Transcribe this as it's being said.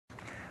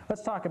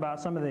let's talk about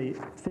some of the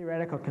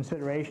theoretical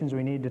considerations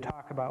we need to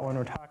talk about when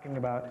we're talking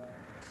about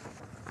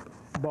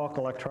bulk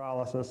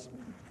electrolysis.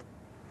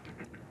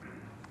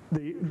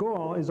 The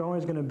goal is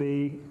always going to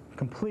be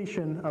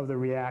completion of the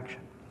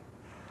reaction.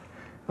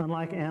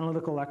 Unlike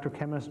analytical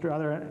electrochemistry or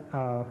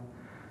other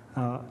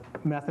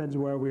methods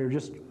where we're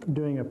just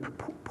doing a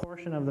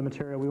portion of the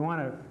material, we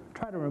want to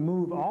try to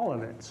remove all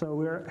of it. So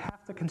we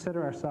have to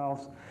consider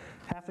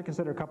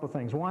a couple of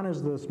things. One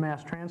is this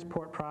mass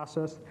transport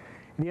process.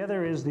 The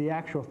other is the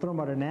actual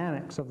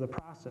thermodynamics of the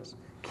process.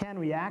 Can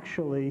we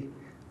actually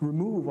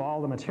remove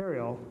all the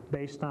material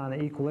based on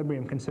the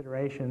equilibrium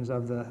considerations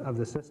of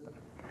the system?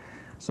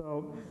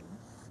 So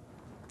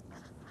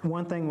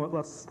one thing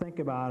let's think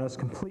about is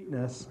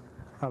completeness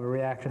of a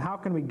reaction. How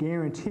can we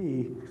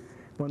guarantee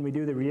when we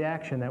do the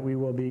reaction that we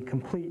will be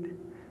complete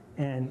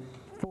and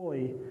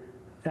fully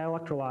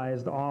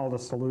electrolyzed all the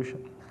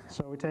solution?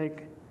 So we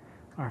take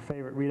our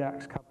favorite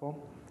redox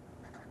couple,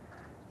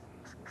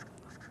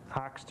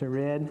 ox to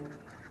red,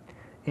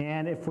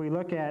 and if we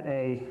look at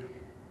a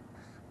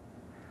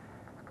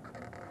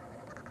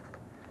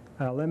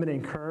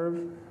limiting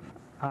curve,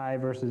 I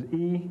versus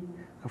E,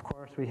 of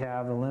course we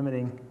have the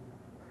limiting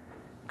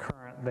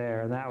current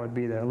there, and that would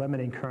be the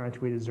limiting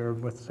current we'd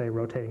observe with, say,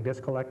 rotating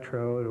disc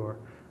electrode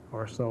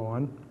or so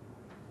on.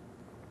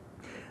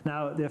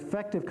 Now, the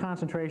effective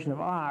concentration of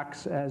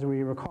ox, as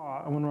we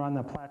recall, when we're on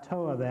the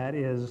plateau of that,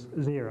 is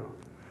 0.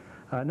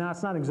 Now,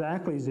 it's not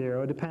exactly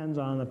 0. It depends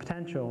on the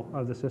potential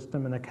of the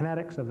system and the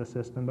kinetics of the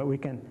system, but we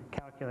can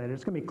calculate it.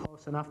 It's going to be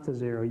close enough to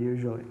 0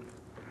 usually.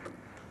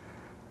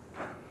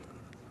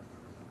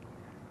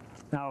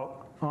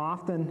 Now,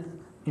 often,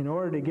 in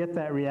order to get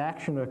that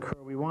reaction to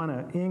occur, we want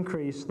to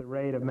increase the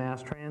rate of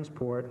mass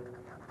transport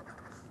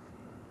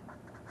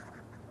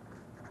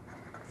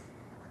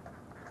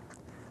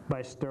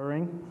by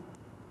stirring.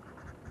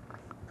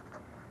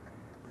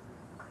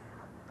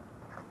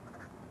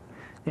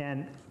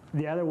 And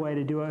the other way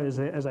to do it is,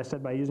 as I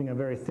said, by using a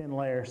very thin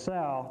layer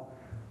cell.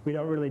 We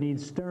don't really need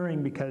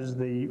stirring because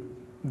the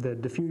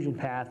diffusion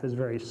path is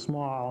very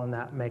small, and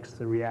that makes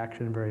the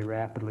reaction very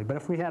rapidly. But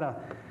if we had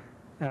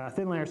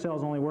thin layer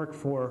cells only work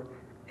for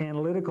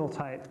analytical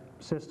type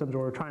systems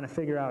where we're trying to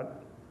figure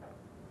out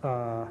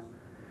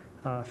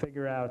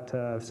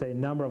say,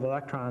 number of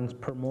electrons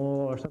per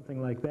mole or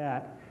something like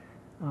that.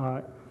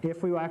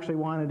 If we actually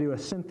want to do a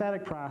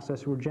synthetic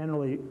process, we're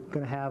generally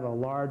going to have a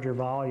larger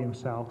volume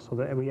cell so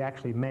that we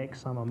actually make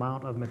some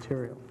amount of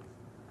material.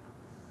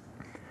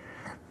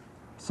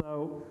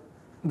 So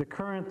the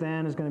current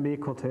then is going to be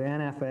equal to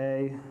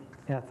NFA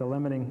at the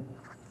limiting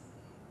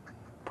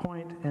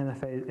point,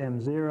 NFA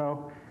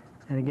M0.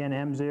 And again,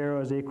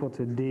 M0 is equal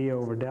to D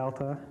over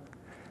delta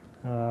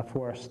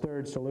for a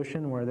stirred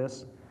solution, where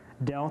this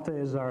delta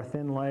is our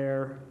thin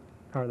layer,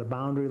 or the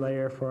boundary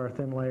layer for our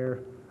thin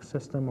layer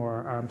system,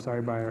 or I'm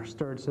sorry, by our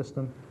stirred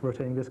system,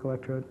 rotating disc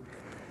electrode.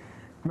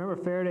 Remember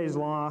Faraday's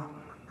law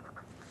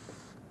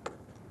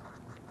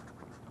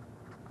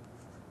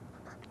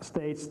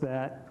states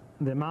that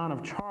the amount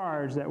of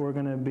charge that we're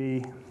going to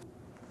be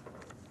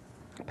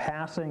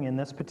passing in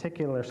this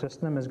particular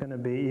system is going to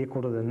be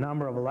equal to the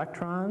number of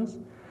electrons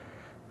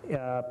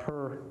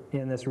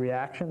in this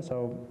reaction,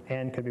 so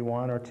N could be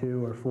 1 or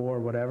 2 or 4 or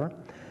whatever,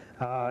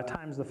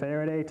 times the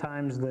Faraday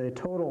times the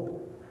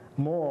total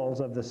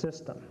moles of the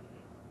system.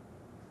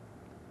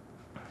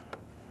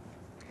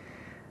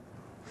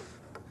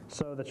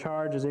 So the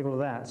charge is equal to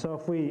that. So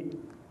if we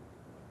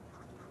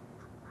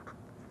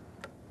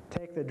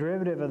take the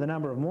derivative of the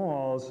number of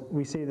moles,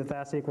 we see that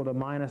that's equal to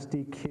minus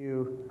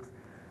dq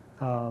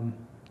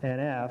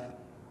NF.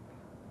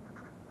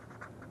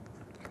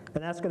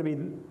 And that's going to be,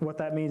 what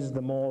that means is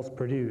the moles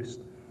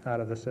produced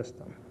out of the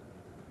system.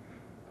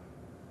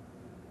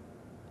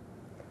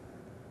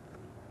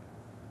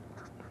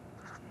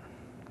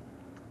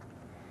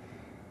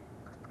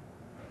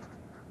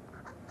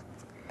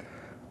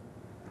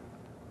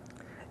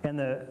 And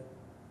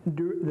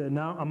the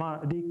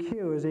amount of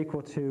dq is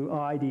equal to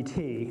I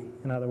dt.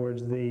 In other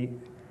words,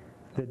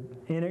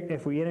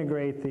 if we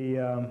integrate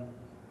the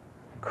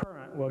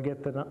current, we'll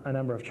get a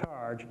number of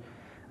charge.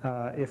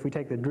 If we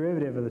take the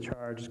derivative of the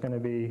charge, it's going to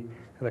be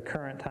the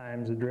current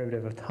times the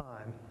derivative of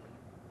time.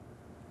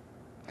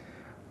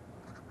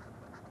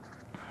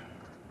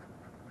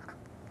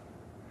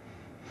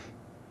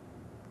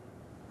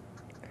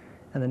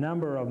 And the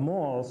number of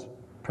moles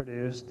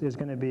produced is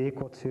going to be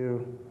equal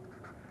to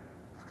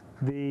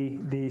V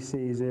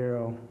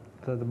dc0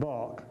 to the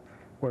bulk,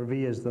 where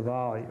V is the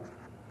volume.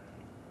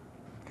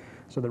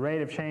 So the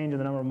rate of change in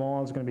the number of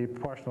moles is going to be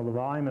proportional to the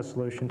volume of the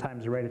solution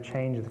times the rate of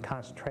change of the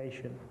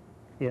concentration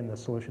in the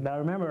solution. Now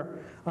remember,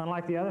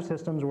 unlike the other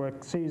systems where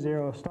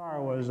C0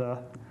 star was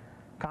a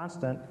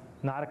constant,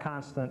 not a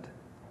constant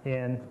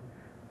in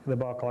the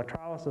bulk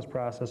electrolysis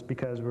process,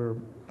 because we're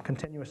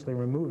continuously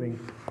removing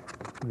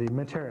the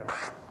material.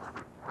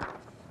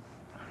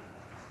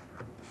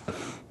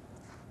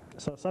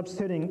 So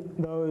substituting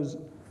those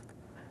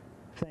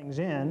things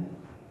in,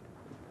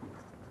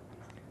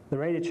 the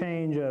rate of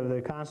change of the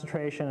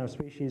concentration of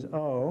species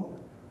O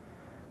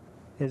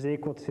is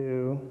equal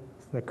to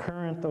the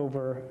current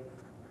over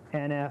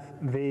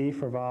NFV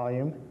for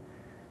volume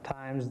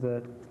times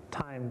the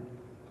time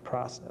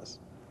process.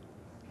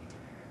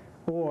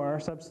 Or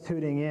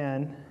substituting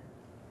in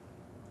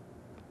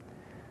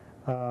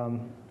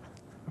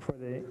for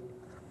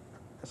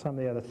some of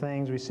the other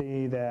things, we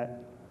see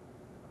that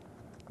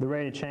the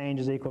rate of change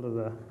is equal to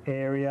the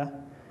area,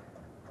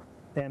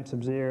 m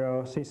sub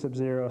 0, c sub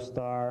 0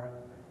 star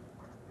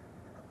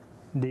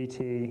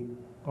dt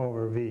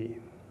over v,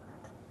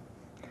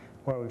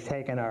 where we've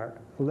taken our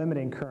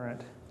limiting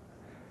current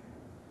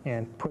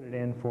and put it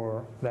in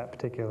for that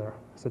particular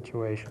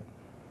situation.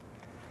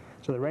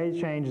 So the rate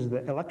of change is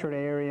the electrode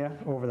area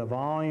over the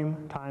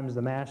volume times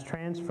the mass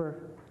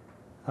transfer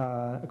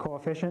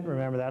coefficient.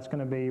 Remember, that's going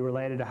to be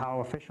related to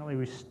how efficiently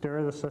we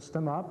stir the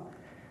system up.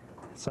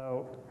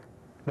 So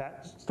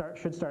that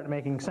should start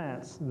making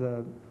sense.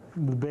 The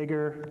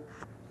bigger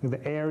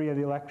the area of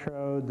the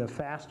electrode, the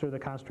faster the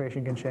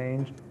concentration can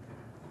change.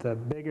 The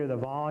bigger the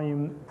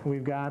volume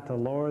we've got, the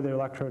lower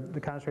the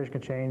concentration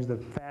can change. The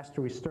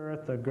faster we stir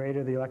it, the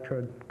greater the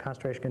electrode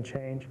concentration can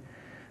change.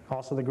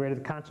 Also, the greater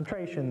the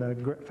concentration, the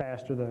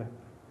faster the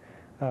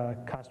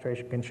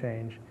concentration can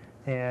change,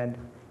 and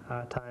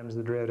times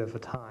the derivative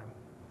of time.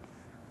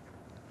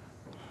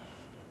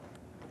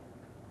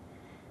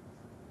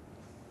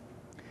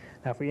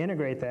 Now, if we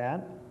integrate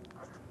that,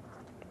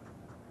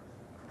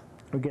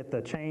 we get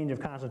the change of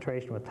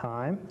concentration with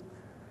time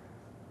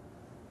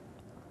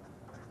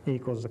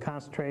equals the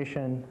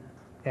concentration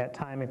at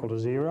time equal to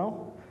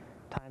 0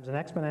 times an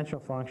exponential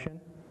function,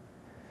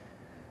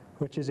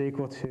 which is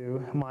equal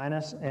to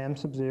minus m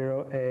sub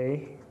 0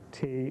 a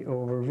t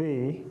over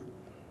v.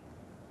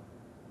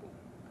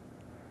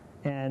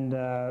 And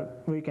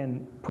we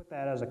can put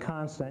that as a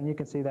constant, and you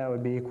can see that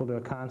would be equal to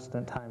a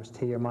constant times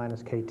t, or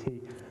minus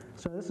kt.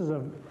 So this is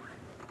a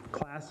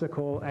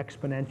classical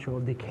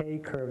exponential decay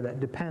curve that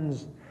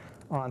depends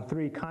on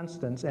three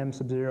constants, m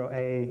sub 0,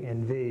 a,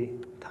 and v,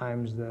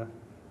 times the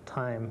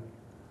time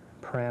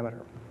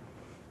parameter.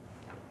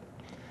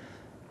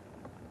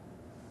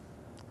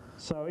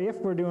 So if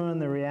we're doing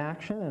the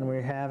reaction and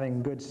we're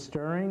having good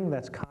stirring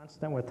that's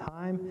constant with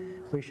time,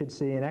 we should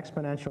see an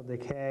exponential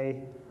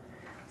decay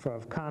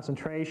of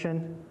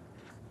concentration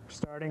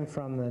starting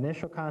from the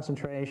initial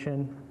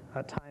concentration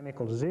at time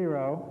equals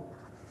 0,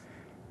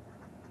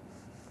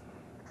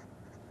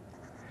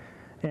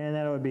 and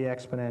that would be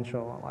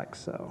exponential like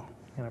so.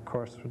 And of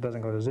course it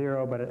doesn't go to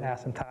 0, but it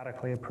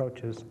asymptotically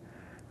approaches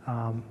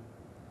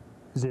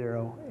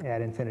 0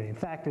 at infinity. In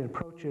fact, it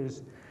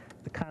approaches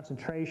the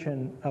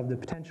concentration of the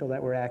potential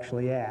that we're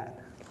actually at.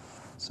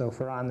 So if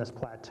we're on this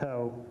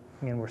plateau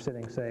and we're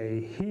sitting,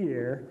 say,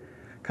 here,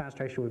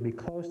 concentration would be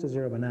close to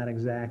 0, but not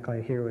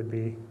exactly. Here would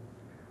be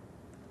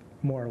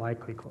more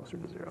likely closer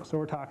to 0. So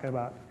we're talking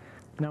about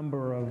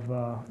number of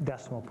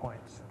decimal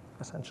points,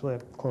 essentially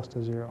close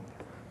to 0.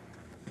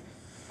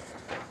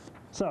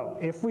 So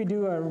if we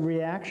do a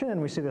reaction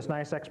and we see this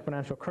nice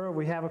exponential curve,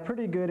 we have a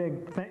pretty good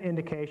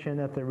indication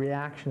that the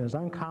reaction is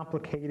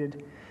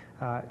uncomplicated.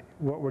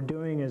 What we're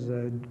doing is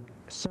a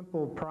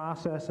simple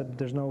process.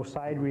 There's no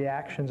side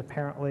reactions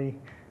apparently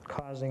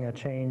causing a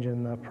change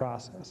in the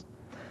process.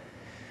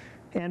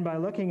 And by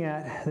looking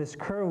at this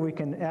curve, we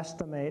can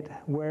estimate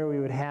where we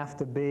would have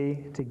to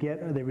be to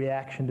get the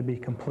reaction to be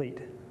complete.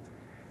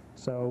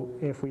 So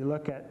if we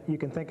look at, you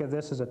can think of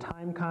this as a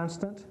time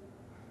constant.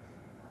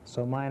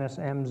 So minus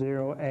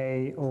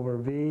m0a over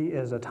v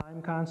is a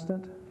time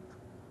constant.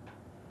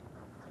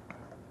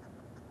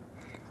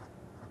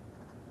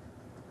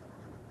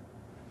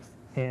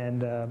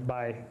 And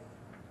by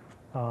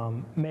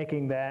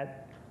making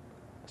that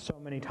so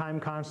many time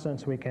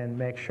constants, we can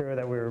make sure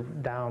that we're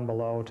down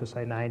below to,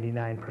 say,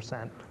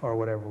 99% or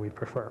whatever we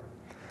prefer.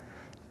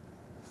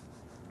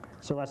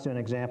 So let's do an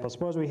example.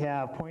 Suppose we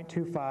have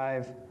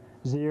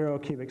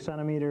 0.250 cubic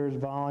centimeters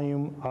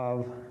volume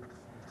of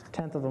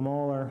 1/10 of a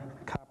molar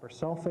copper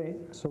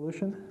sulfate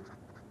solution,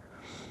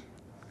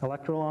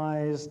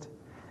 electrolyzed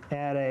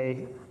at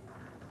a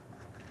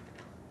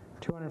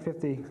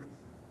 250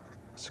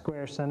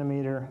 square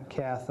centimeter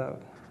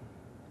cathode.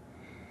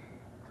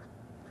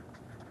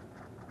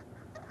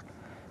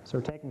 So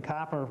we're taking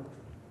copper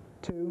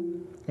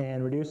 2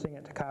 and reducing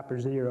it to copper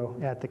 0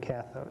 at the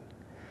cathode.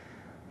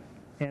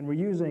 And we're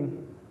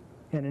using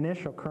an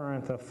initial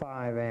current of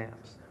 5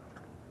 amps.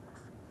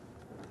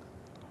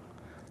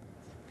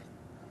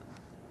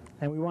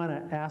 And we want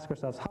to ask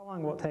ourselves, how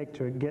long will it take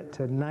to get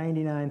to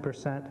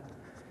 99%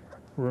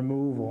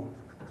 removal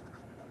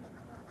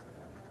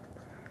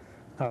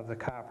of the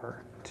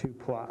copper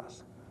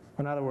 2+?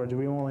 In other words,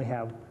 we only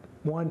have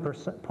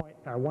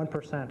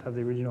 1% of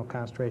the original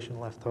concentration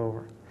left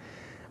over.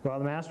 Well,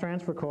 the mass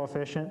transfer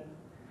coefficient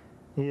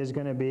is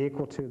going to be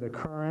equal to the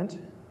current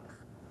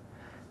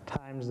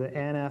times the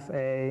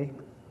NFA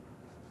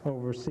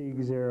over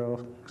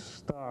C0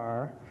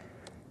 star.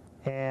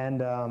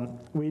 And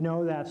we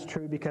know that's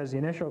true because the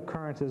initial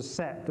current is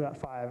set to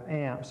 5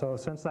 amps. So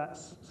since that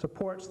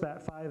supports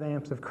that 5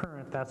 amps of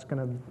current, that's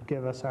going to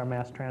give us our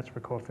mass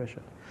transfer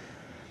coefficient.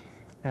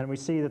 And we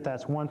see that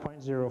that's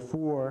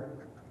 1.04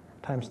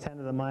 times 10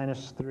 to the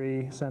minus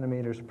 3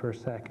 centimeters per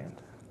second.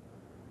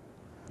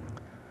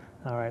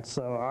 All right,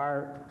 so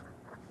our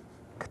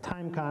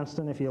time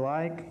constant, if you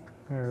like,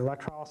 or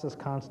electrolysis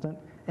constant,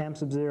 m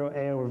sub 0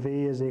 a over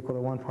v is equal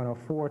to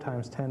 1.04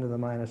 times 10 to the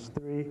minus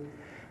 3,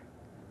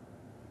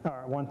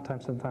 or 1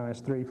 times 10 to the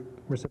minus 3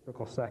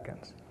 reciprocal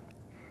seconds,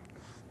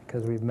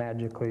 because we've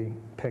magically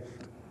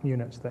picked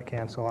units that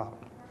cancel out.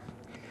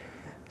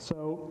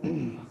 So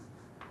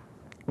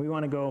we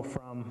want to go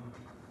from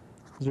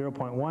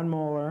 0.1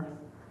 molar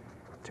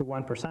to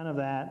 1% of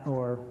that,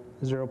 or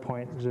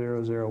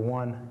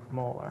 0.001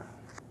 molar.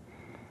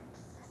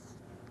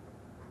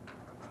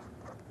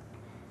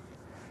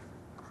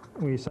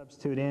 We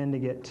substitute in to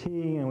get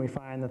T, and we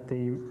find that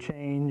the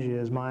change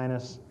is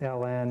minus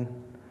ln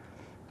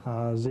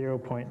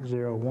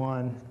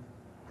 0.01.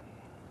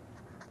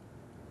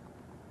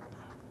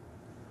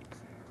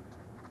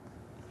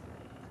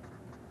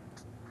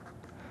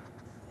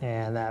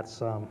 And that's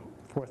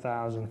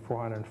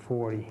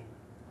 4,440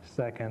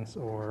 seconds,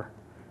 or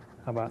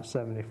about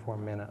 74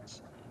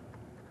 minutes.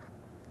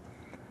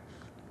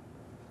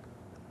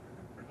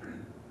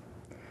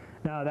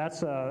 Now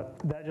that's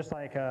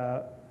like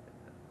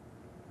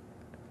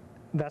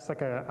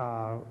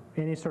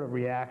any sort of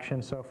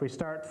reaction. So if we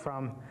start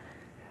from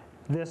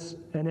this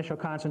initial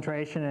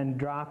concentration and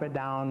drop it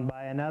down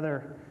by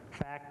another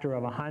factor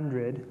of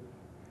 100,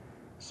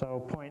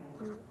 so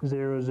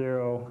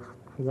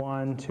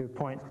 0.001 to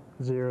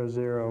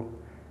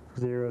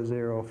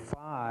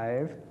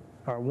 0.00005,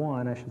 or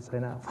 1, I should say,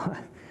 not 5.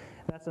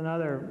 That's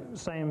another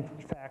same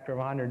factor of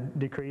 100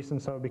 decrease,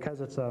 and so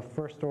because it's a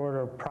first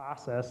order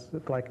process,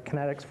 like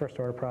kinetics first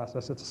order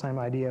process, it's the same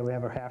idea. We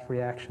have our half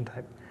reaction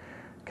type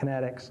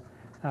kinetics.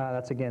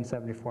 That's again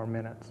 74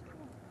 minutes.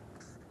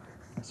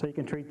 So you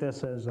can treat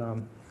this as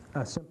a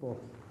simple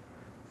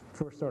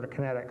first order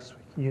kinetics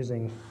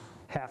using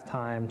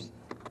half-lives,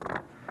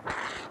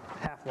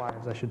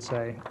 I should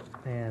say,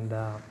 and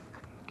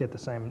get the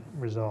same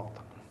result.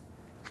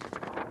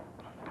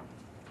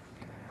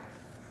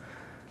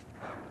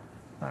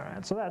 All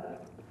right, so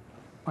that,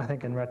 I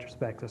think in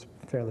retrospect, is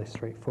fairly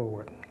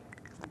straightforward.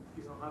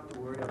 You don't have to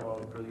worry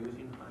about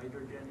producing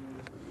hydrogen in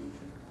the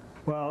solution?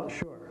 Well,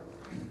 sure.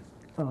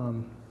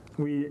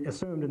 We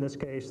assumed in this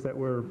case that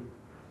we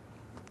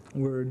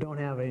don't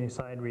have any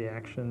side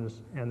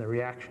reactions, and the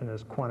reaction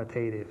is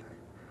quantitative.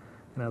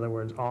 In other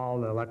words, all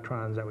the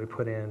electrons that we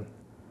put in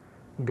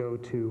go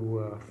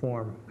to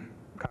form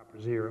copper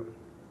 0.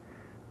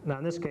 Now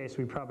in this case,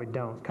 we probably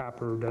don't.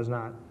 Copper does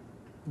not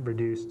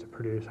reduce to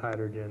produce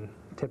hydrogen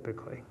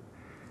typically.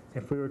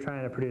 If we were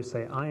trying to produce,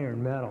 say,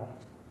 iron metal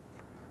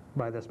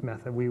by this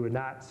method, we would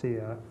not see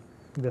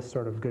this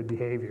sort of good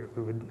behavior.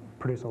 We would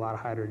produce a lot of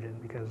hydrogen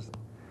because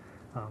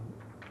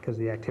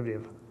the activity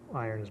of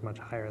iron is much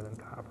higher than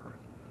copper.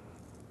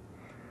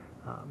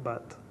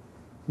 But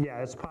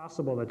yeah, it's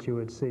possible that you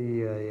would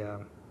see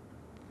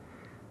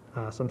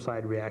some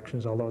side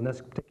reactions, although in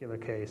this particular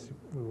case,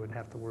 we wouldn't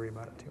have to worry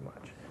about it too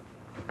much.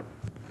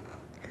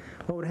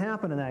 What would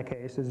happen in that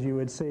case is you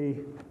would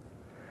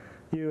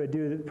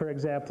do, for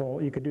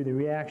example, you could do the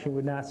reaction, you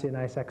would not see a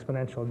nice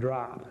exponential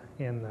drop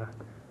in the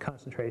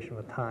concentration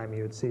with time.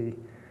 You would see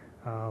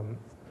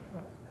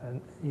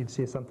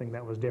something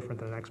that was different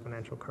than an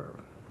exponential curve.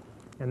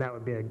 And that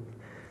would be an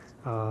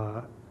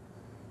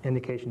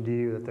indication to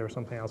you that there was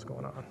something else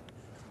going on.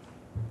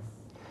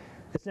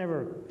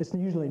 It's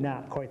usually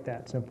not quite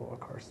that simple, of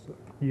course.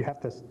 You have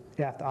to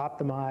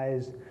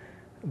optimize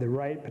the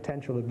right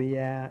potential to be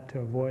at to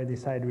avoid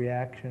these side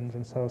reactions.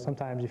 And so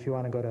sometimes if you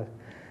want to go to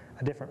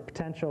a different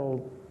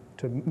potential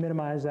to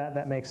minimize that,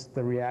 that makes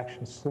the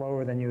reaction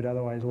slower than you would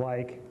otherwise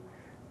like,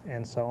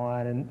 and so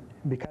on. And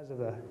because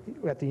of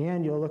at the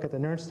end, you'll look at the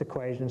Nernst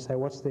equation and say,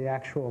 what's the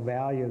actual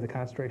value of the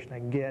concentration I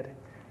get?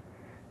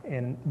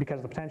 And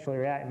because the potential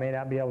react may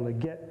not be able to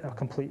get a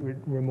complete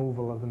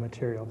removal of the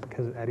material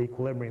because at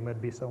equilibrium it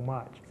would be so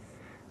much.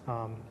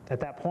 At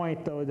that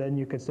point, though, then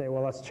you could say,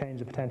 well, let's change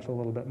the potential a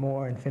little bit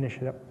more and finish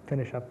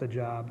up the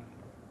job.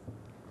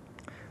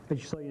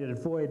 But so you'd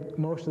avoid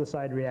most of the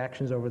side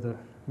reactions over the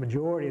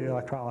majority of the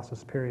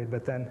electrolysis period,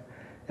 but then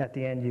at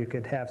the end you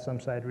could have some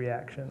side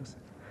reactions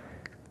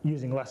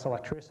using less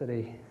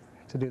electricity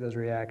to do those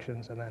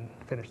reactions and then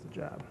finish the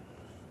job.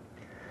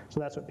 So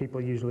that's what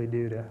people usually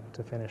do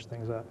to finish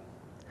things up.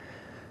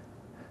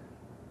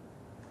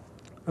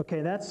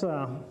 Okay, that's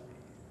kind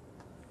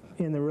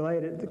of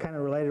related to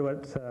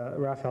what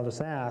Raphael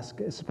just asked.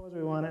 Suppose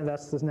we want to,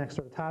 that's the next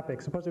sort of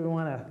topic. Suppose we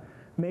want to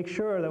make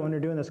sure that when we're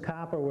doing this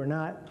copper, we're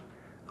not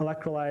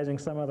electrolyzing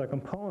some other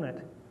component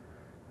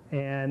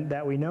and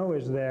that we know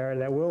is there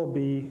that will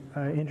be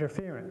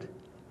interferent.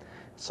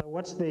 So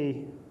what's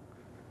the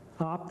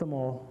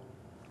optimal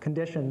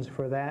conditions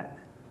for that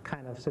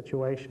kind of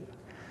situation?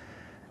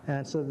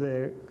 And so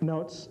the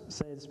notes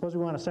say, suppose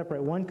we want to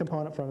separate one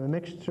component from a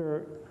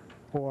mixture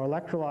or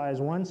electrolyze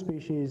one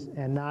species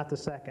and not the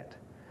second.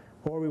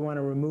 Or we want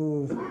to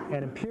remove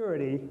an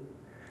impurity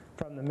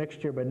from the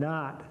mixture but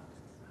not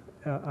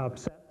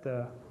upset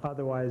set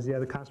the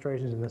other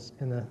concentrations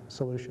in the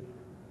solution.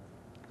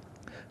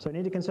 So I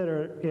need to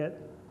consider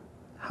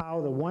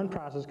how the one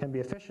process can be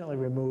efficiently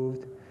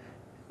removed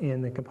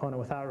in the component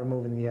without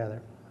removing the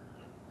other.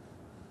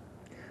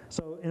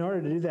 So in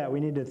order to do that, we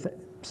need to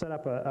set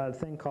up a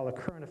thing called a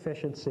current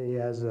efficiency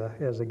as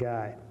a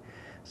guide.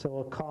 So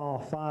we'll call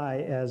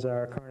phi as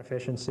our current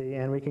efficiency,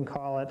 and we can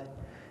call it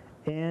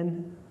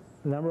N,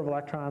 the number of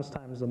electrons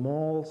times the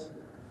moles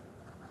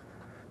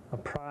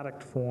of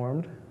product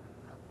formed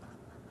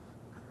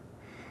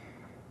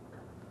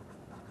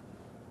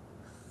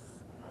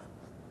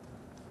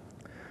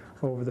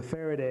over the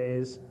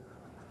Faradays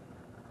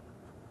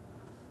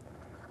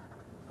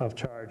of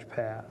charge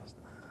passed.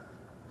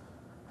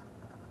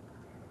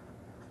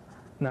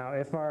 Now,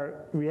 if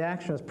our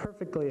reaction is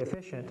perfectly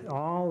efficient,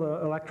 all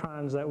the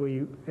electrons that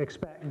we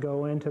expect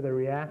go into the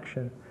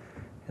reaction.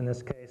 In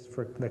this case,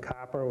 for the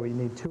copper, we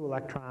need 2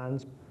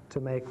 electrons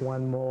to make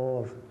 1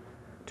 mole of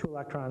 2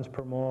 electrons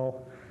per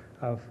mole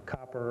of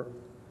copper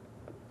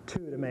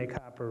 2 to make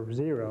copper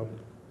 0.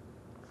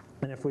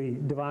 And if we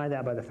divide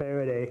that by the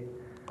Faraday,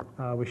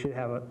 we should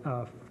have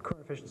a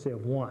current efficiency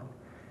of 1.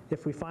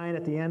 If we find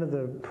at the end of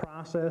the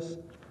process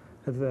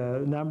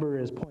the number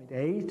is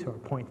 0.8 or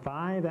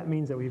 0.5, that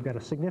means that we've got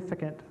a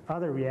significant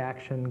other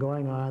reaction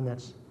going on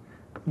that's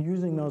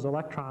using those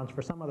electrons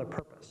for some other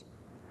purpose.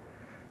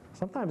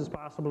 Sometimes it's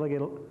possible to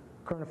get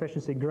current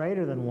efficiency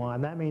greater than 1.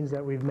 That means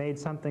that we've made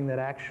something that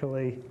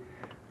actually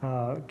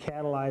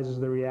catalyzes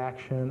the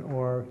reaction,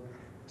 or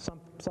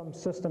some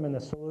system in the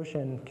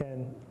solution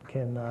can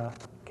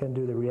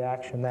do the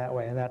reaction that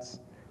way, and that's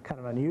kind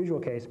of an unusual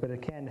case, but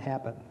it can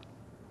happen.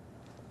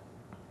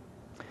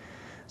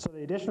 So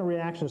the additional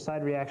reaction,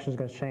 side reaction, is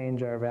going to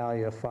change our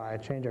value of phi,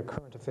 change our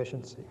current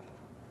efficiency.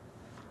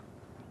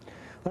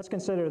 Let's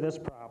consider this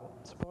problem.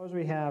 Suppose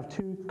we have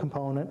 2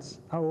 components,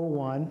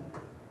 O1,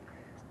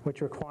 which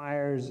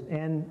requires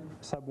n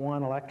sub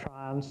 1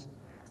 electrons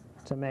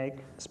to make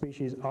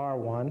species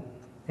R1,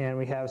 and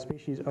we have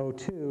species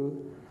O2,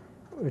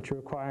 which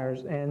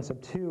requires n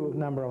sub 2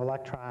 number of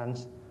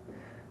electrons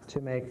to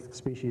make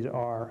species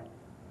R2,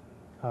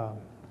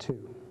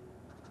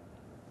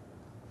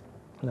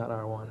 not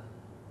R1.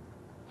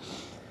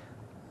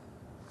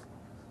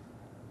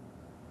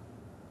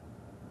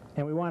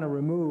 And we want to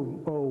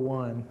remove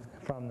O1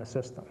 from the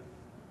system.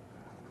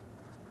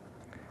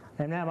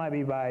 And that might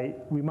be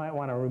we might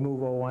want to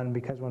remove O1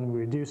 because when we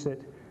reduce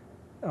it,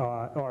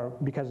 or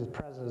because its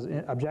presence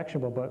is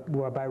objectionable,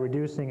 but by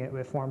reducing it,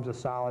 it forms a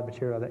solid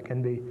material that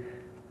can be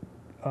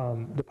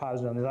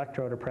deposited on the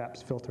electrode or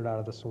perhaps filtered out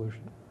of the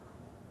solution.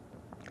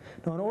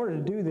 Now, in order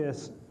to do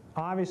this,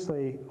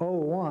 obviously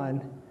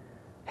O1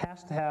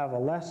 has to have a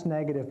less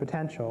negative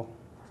potential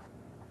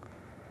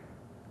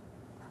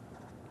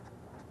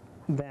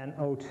than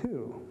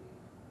O2.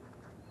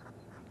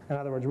 In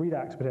other words,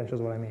 redox potential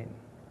is what I mean.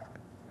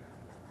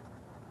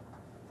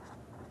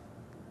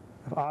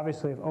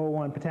 Obviously, if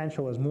O1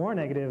 potential is more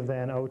negative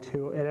than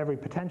O2, at every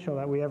potential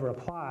that we ever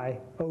apply,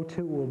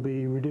 O2 will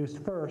be reduced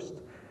first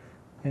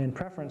in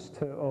preference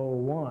to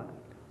O1.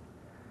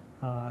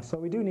 So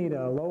we do need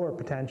a lower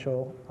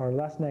potential or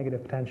less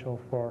negative potential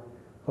for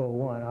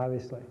O1,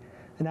 obviously.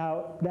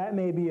 Now, that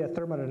may be a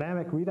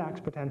thermodynamic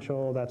redox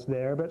potential that's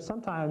there, but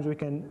sometimes we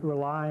can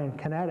rely on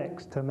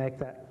kinetics to make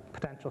that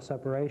potential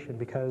separation,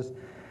 because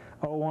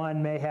O1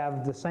 may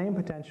have the same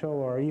potential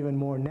or even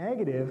more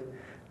negative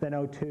than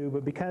O2,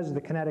 but because of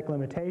the kinetic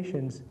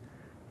limitations,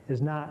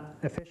 is not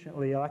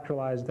efficiently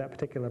electrolyzed that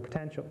particular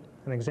potential.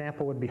 An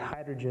example would be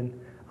hydrogen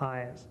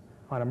ions.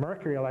 On a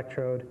mercury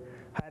electrode,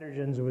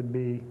 hydrogens would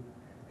be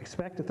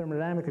expected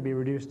thermodynamically to be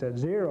reduced at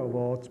 0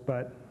 volts,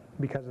 but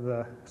because of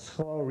the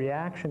slow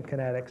reaction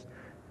kinetics,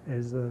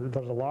 there's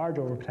a large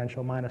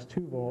overpotential, minus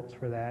 2 volts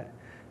for that.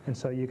 And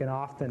so you can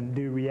often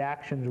do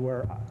reactions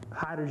where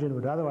hydrogen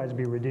would otherwise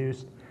be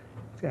reduced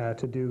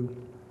to do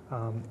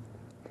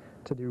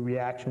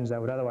reactions that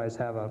would otherwise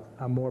have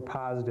a more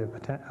positive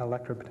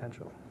electrode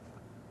potential.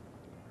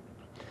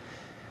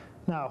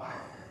 Now,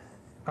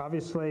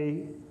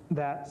 obviously,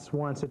 that's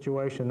one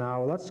situation.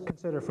 Now, let's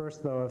consider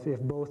first, though,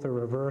 if both are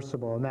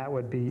reversible, and that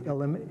would be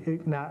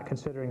not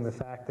considering the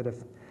fact that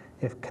if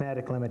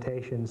kinetic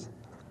limitations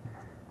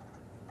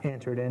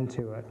entered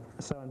into it.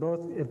 So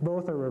if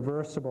both are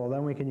reversible,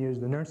 then we can use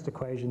the Nernst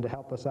equation to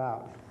help us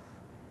out.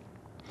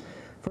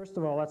 First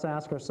of all, let's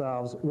ask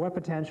ourselves, what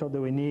potential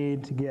do we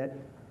need to get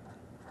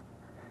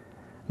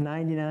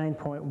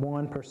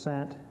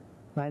 99.1%,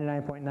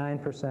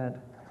 99.9%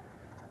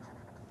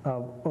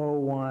 of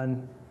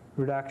O1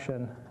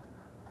 reduction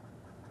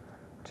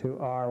to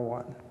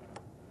R1?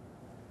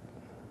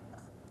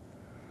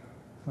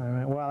 All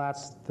right, well,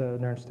 that's the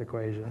Nernst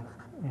equation.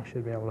 You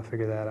should be able to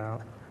figure that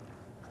out.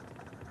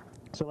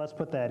 So let's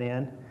put that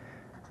in.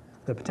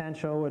 The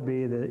potential would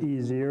be the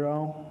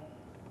E0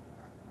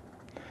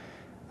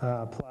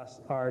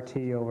 plus RT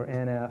over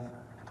NF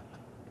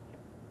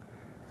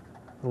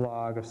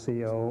log of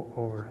CO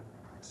over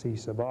C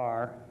sub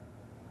R.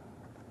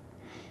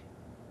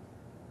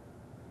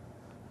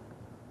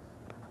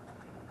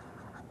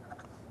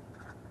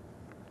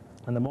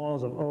 And the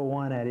moles of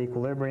O1 at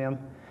equilibrium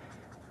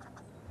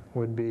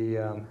would be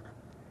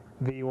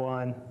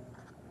V1,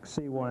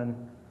 C1,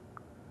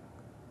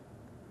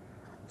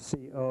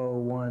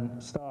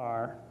 CO1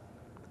 star,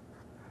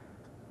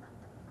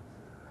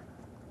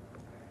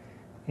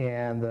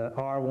 and the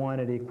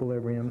R1 at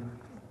equilibrium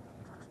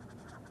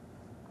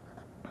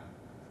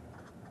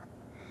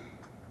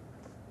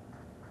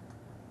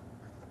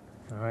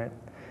all right,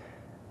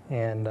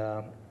 and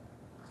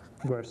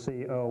where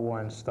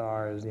CO1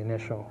 star is the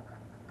initial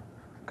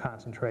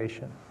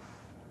concentration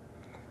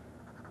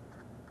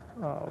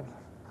of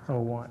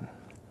O1.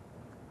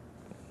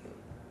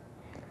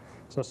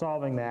 So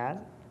solving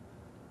that,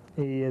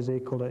 E is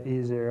equal to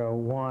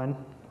E01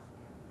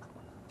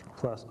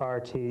 plus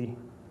RT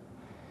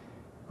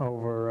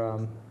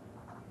over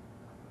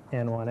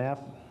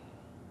N1F.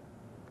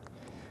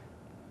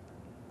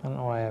 I don't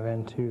know why I have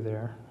N2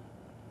 there.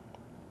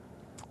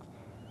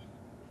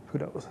 Who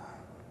knows?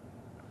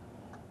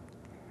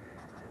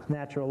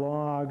 Natural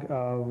log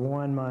of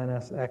 1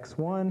 minus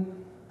x1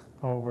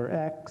 over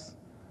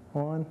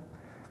x1.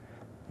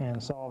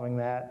 And solving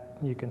that,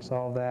 you can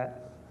solve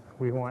that.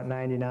 We want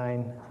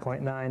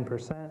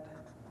 99.9%.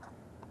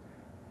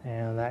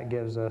 And that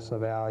gives us a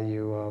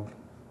value of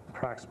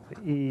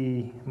approximately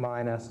E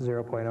minus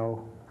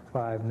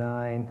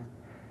 0.059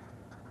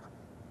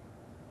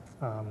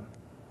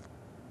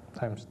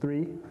 times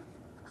 3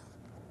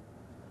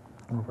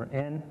 over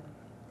N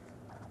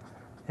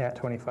at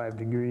 25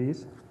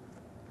 degrees,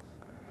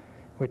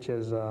 which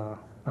is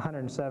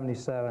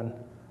 177.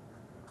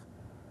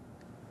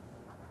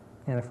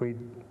 And if we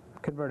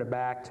convert it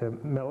back to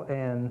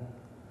N,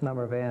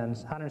 number of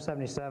N's,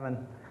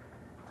 177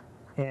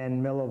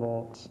 N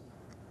millivolts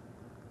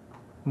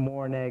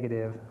more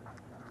negative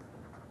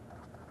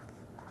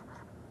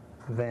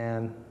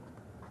than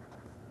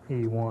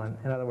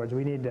E1. In other words,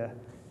 we need to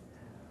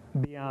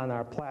be on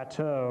our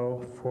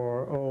plateau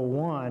for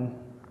O1,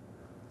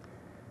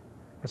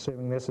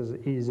 assuming this is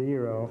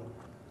E0,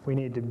 we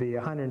need to be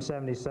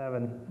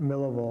 177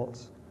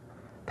 millivolts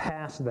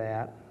past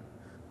that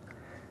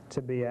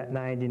to be at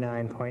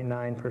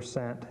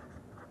 99.9%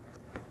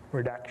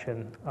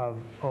 reduction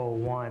of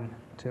O1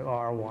 to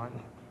R1.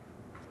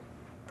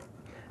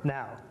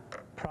 Now,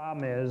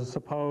 problem is,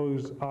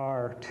 suppose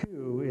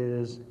R2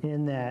 is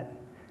in that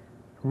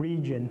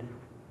region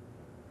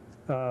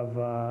of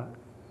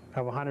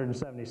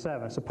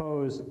 177.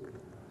 Suppose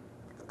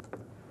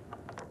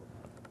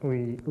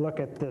we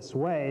look at this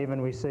wave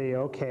and we see,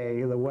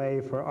 okay, the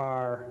wave for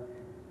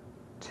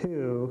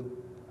R2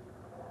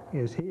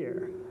 is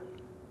here.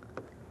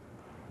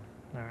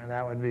 And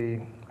that would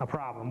be a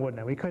problem, wouldn't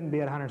it? We couldn't be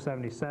at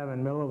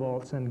 177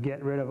 millivolts and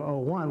get rid of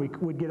O1. We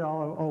would get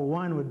all of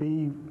O1 would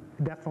be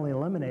definitely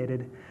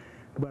eliminated,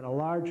 but a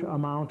large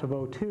amount of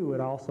O2 would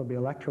also be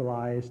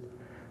electrolyzed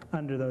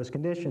under those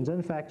conditions.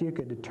 In fact, you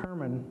could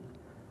determine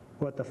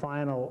what the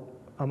final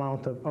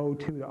amount of O2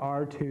 to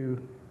R2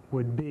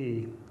 would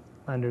be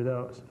under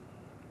those.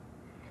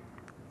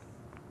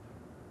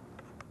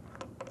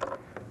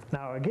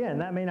 Now again,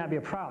 that may not be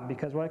a problem,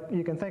 because what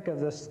you can think of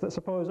this,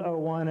 suppose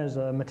O1 is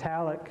a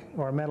metallic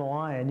or metal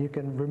ion, you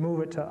can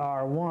remove it to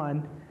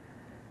R1,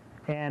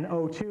 and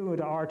O2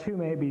 to R2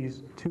 may be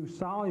two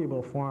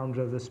soluble forms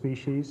of the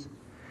species,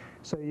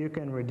 so you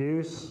can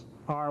reduce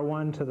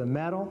R1 to the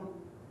metal,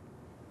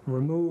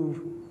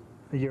 remove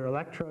your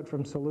electrode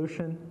from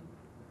solution,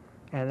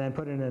 and then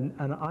put in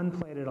an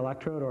unplated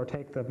electrode, or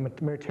take the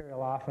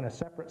material off in a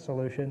separate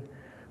solution,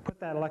 put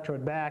that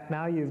electrode back.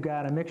 Now you've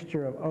got a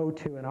mixture of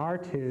O2 and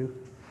R2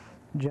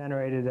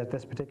 generated at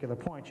this particular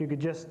point. You could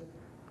just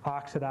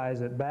oxidize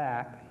it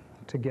back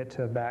to get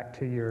back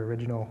to your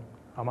original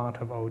amount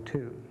of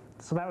O2.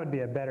 So that would be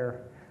a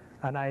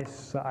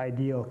nice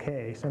ideal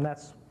case, and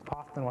that's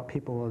often what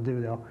people will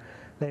do.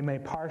 They may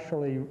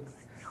partially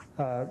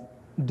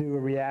do a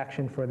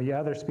reaction for the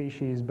other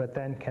species, but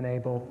then can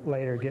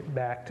later get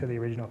back to the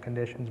original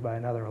conditions by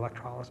another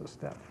electrolysis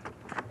step.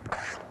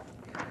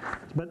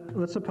 But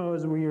let's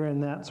suppose we are in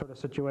that sort of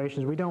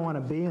situation. We don't want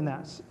to be in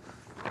that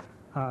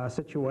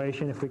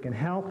situation if we can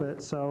help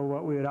it. So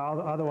what we would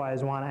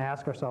otherwise want to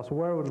ask ourselves,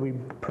 where would we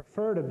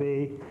prefer to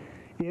be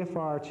if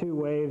our two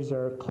waves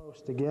are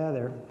close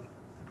together?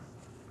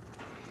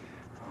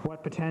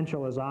 What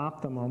potential is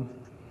optimum?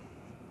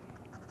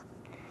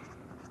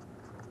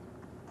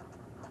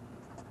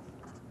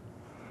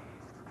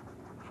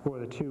 For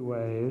the two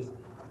waves.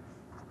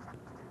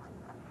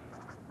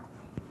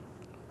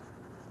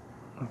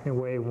 Okay,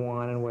 wave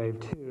 1 and wave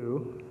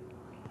 2.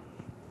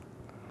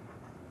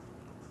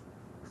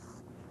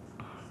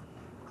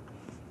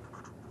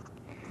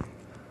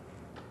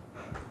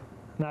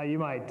 Now you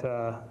might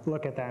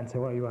look at that and say,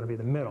 well, you want to be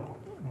the middle.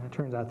 And it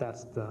turns out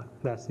that's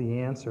the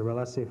answer, but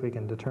let's see if we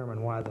can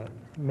determine why the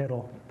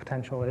middle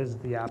potential is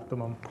the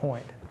optimum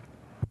point.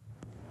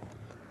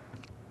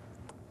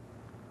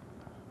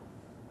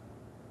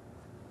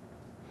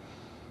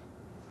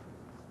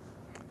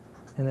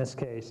 In this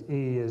case,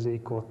 E2 is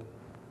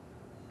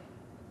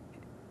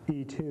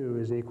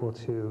equal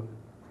to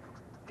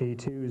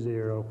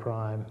E20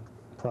 prime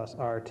plus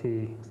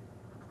RT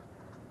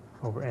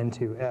over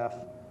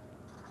N2F.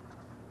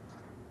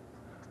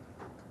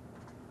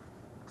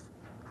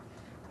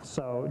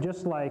 So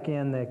just like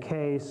in the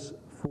case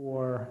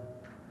for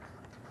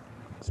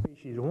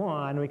species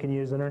 1, we can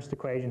use the Nernst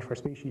equation for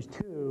species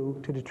 2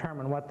 to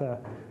determine what the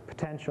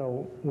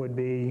potential would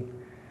be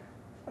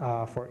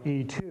for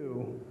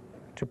E2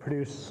 to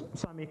produce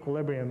some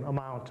equilibrium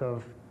amount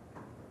of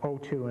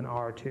O2 and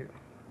R2.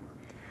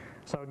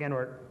 So again,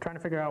 we're trying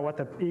to figure out what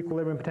the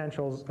equilibrium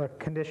potentials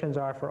conditions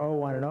are for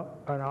O1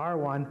 and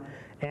R1,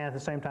 and at the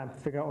same time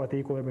figure out what the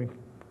equilibrium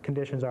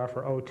conditions are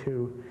for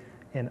O2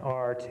 and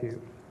R2.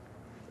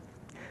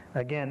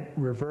 Again,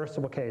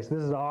 reversible case.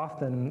 This is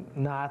often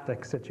not the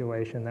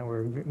situation that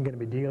we're going to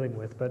be dealing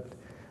with, but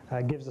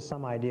gives us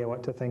some idea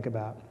what to think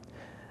about.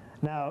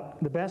 Now,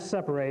 the best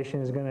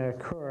separation is going to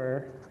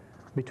occur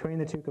between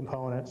the two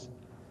components.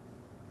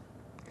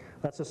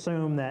 Let's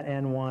assume that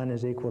N1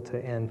 is equal to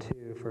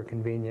N2 for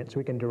convenience.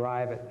 We can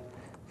derive it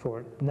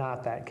for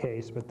not that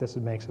case, but this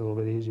makes it a little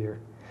bit easier.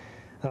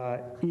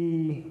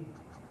 E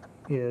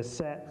is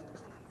set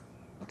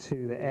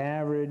to the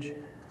average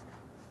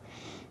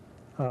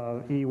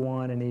of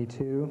E1 and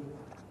E2.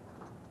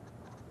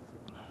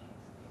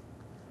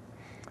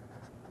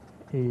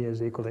 E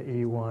is equal to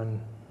E1,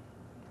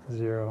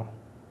 0,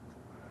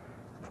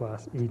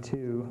 plus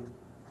E2,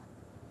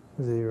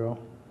 0.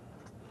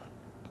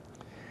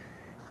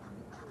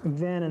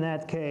 Then in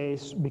that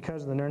case,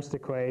 because of the Nernst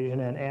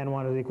equation and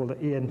N1 is equal to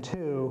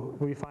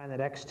N2, we find that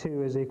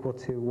X2 is equal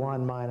to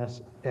 1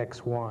 minus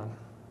X1.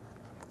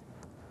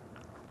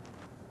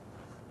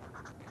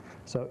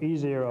 So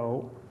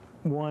E0,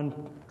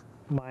 1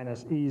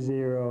 minus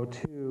E0,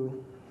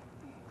 2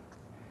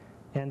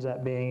 ends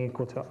up being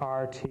equal to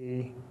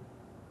RT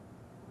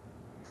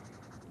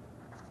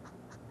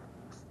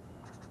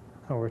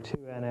over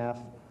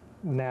 2NF,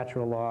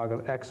 natural log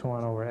of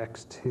X1 over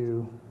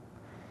X2,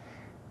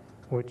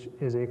 which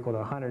is equal to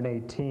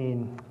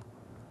 118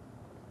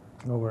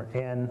 over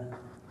N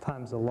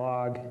times the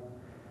log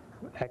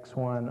of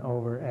X1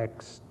 over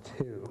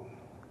X2,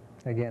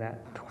 again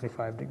at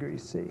 25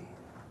 degrees C.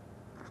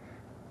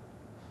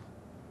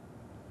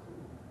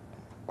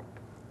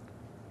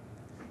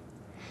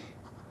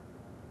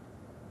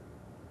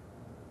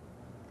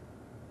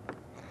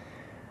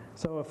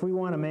 So if we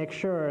want to make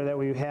sure that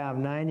we have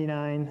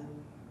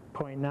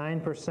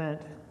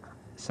 99.9%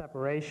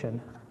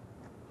 separation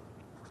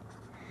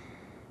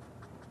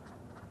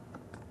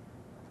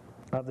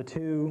of the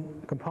two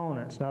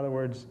components, in other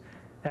words,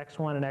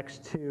 X1 and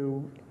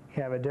X2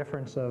 have a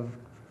difference of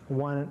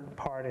 1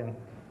 part in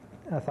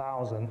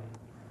 1,000.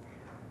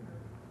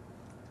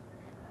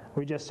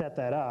 We just set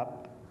that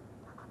up,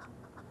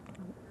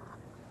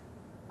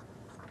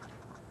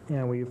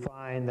 and we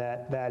find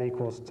that that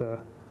equals to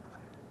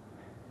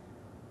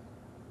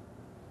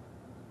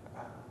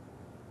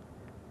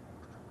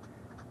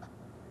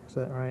is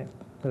that right?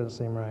 Doesn't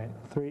seem right.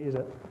 3, is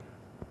it?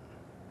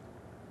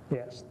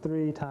 Yes,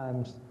 3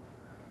 times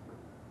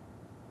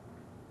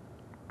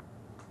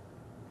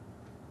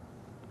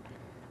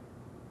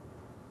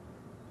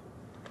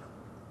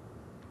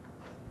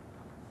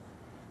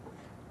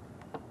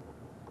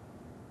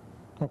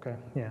okay,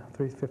 yeah,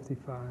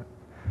 355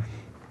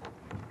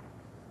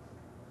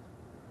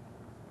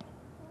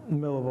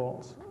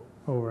 millivolts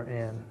over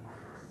N.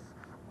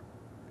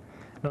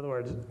 In other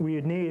words, we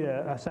would need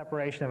a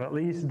separation of at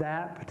least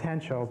that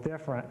potential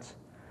difference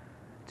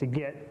to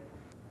get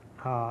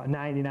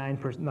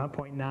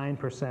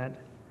 99.9%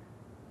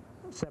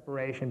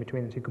 separation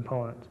between the two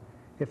components.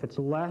 If it's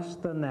less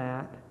than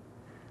that,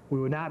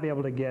 we would not be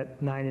able to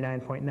get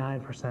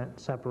 99.9%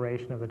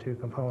 separation of the two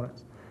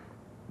components.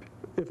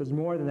 If it's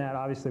more than that,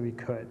 obviously we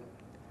could.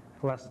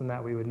 Less than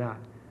that, we would not.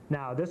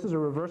 Now, this is a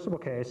reversible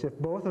case. If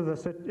both of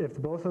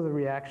the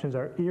reactions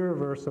are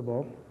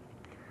irreversible,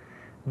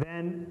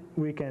 then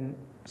we can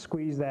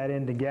squeeze that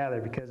in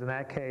together, because in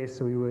that case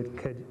we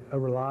could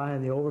rely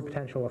on the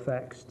overpotential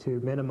effects to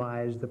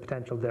minimize the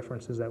potential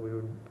differences that we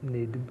would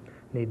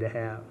need to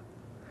have.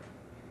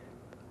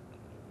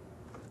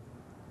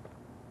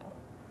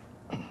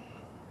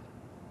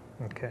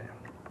 Okay.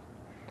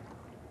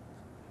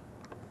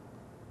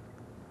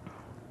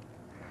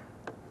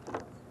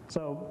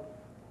 So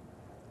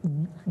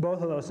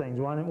both of those things.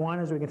 One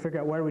is we can figure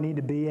out where we need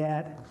to be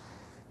at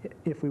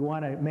if we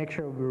want to make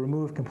sure we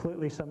remove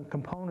completely some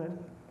component,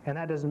 and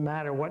that doesn't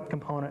matter what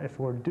component. If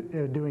we're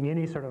doing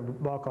any sort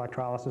of bulk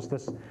electrolysis,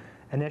 this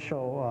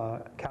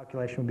initial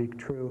calculation would be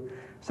true.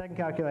 Second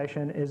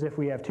calculation is if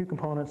we have two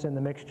components in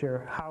the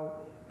mixture, how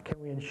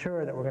can we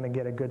ensure that we're going to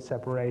get a good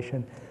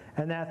separation?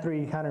 And that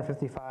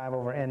 355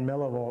 over N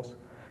millivolts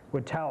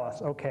would tell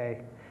us,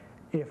 okay,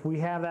 if we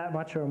have that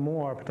much or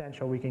more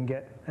potential, we can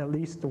get at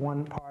least the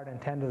 1 part in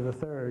 10 to the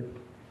third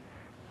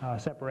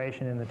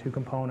separation in the two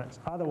components.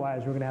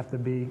 Otherwise, we're going to have to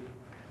be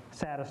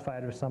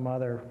satisfied with some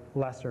other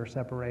lesser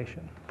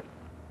separation.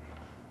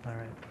 All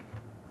right.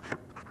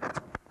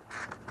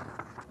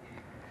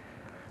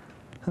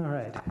 All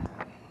right.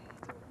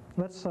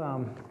 Let's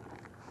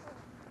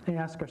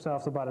ask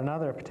ourselves about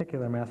another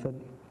particular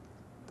method,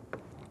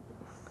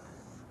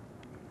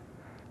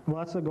 Well,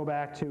 let's go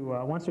back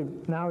to,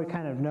 now we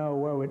kind of know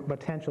what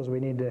potentials we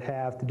need to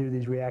have to do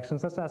these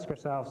reactions. Let's ask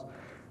ourselves,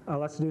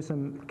 let's do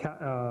some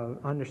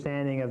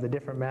understanding of the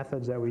different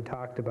methods that we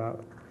talked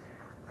about.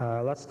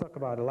 Let's talk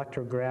about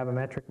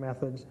electrogravimetric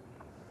methods.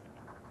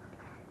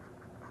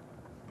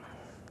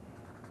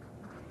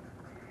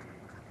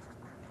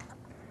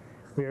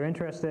 We are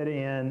interested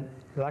in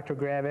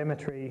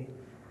electrogravimetry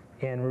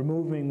and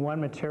removing one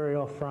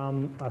material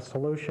from a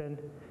solution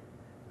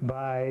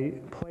by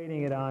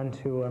plating it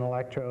onto an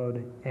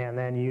electrode and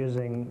then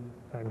using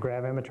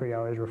gravimetry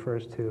always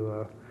refers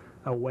to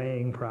a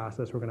weighing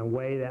process. We're going to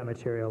weigh that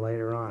material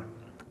later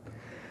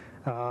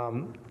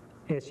on.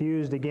 It's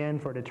used again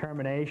for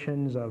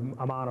determinations of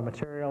amount of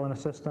material in a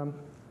system.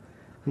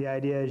 The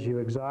idea is you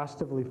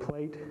exhaustively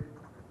plate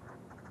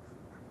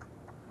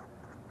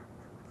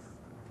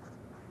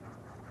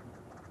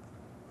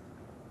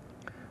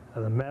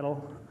the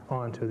metal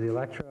onto the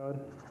electrode.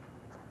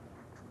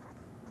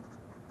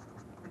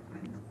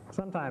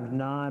 Sometimes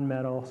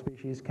non-metal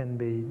species can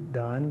be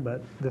done,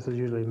 but this is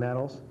usually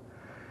metals.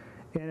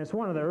 And it's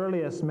one of the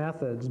earliest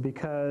methods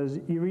because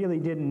you really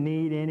didn't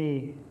need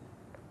any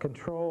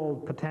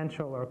controlled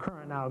potential or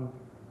current. Now,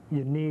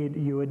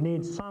 you would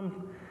need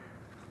some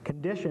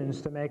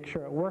conditions to make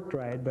sure it worked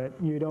right, but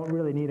you don't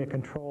really need a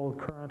controlled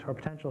current or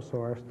potential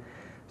source.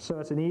 So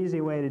it's an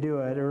easy way to do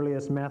it,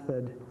 earliest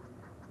method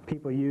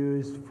people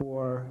used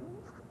for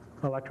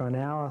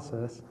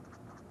electroanalysis.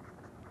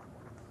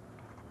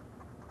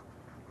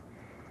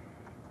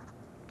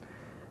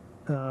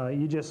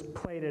 You just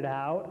plate it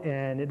out,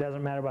 and it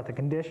doesn't matter about the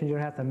conditions. You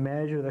don't have to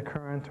measure the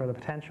current or the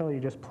potential. You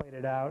just plate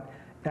it out.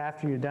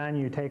 After you're done,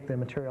 you take the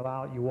material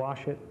out, you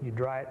wash it, you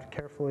dry it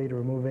carefully to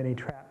remove any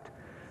trapped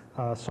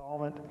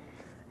solvent,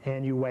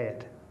 and you weigh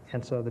it.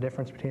 And so the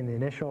difference between the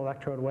initial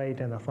electrode weight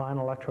and the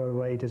final electrode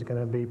weight is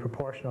going to be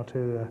proportional to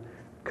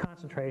the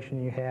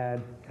concentration you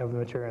had of the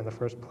material in the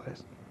first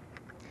place.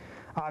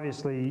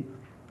 Obviously,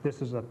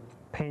 this is a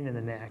pain in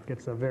the neck.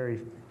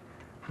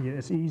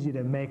 It's easy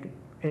to make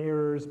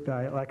errors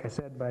by, like I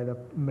said, by the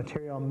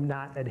material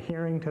not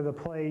adhering to the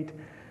plate,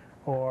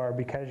 or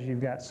because you've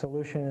got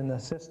solution in the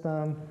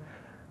system,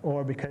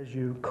 or because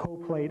you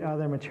co-plate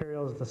other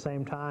materials at the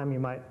same time. You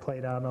might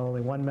plate out not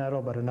only one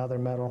metal but another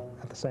metal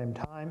at the same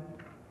time.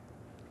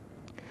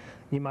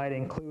 You might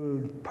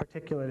include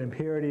particulate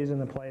impurities in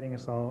the plating,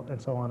 and so on and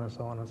so on and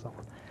so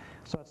on.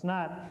 So it's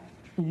not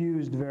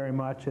used very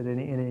much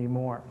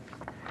anymore.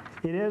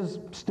 It is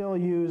still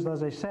used,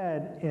 as I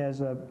said,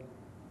 as a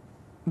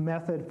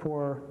method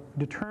for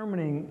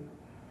determining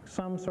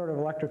some sort of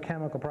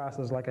electrochemical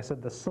process. Like I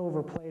said, the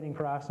silver plating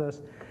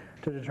process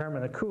to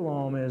determine the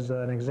Coulomb is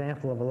an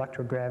example of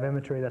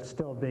electrogravimetry that's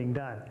still being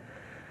done.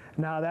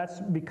 Now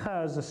that's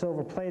because the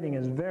silver plating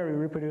is very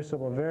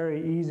reproducible,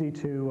 very easy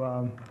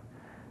to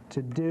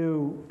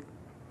do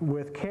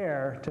with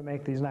care to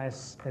make these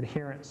nice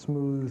adherent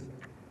smooth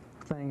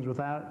things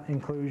without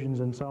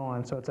inclusions and so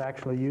on. So it's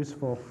actually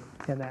useful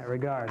in that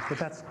regard. But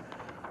that's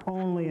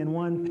only in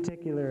one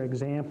particular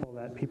example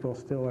that people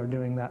still are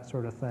doing that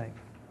sort of thing.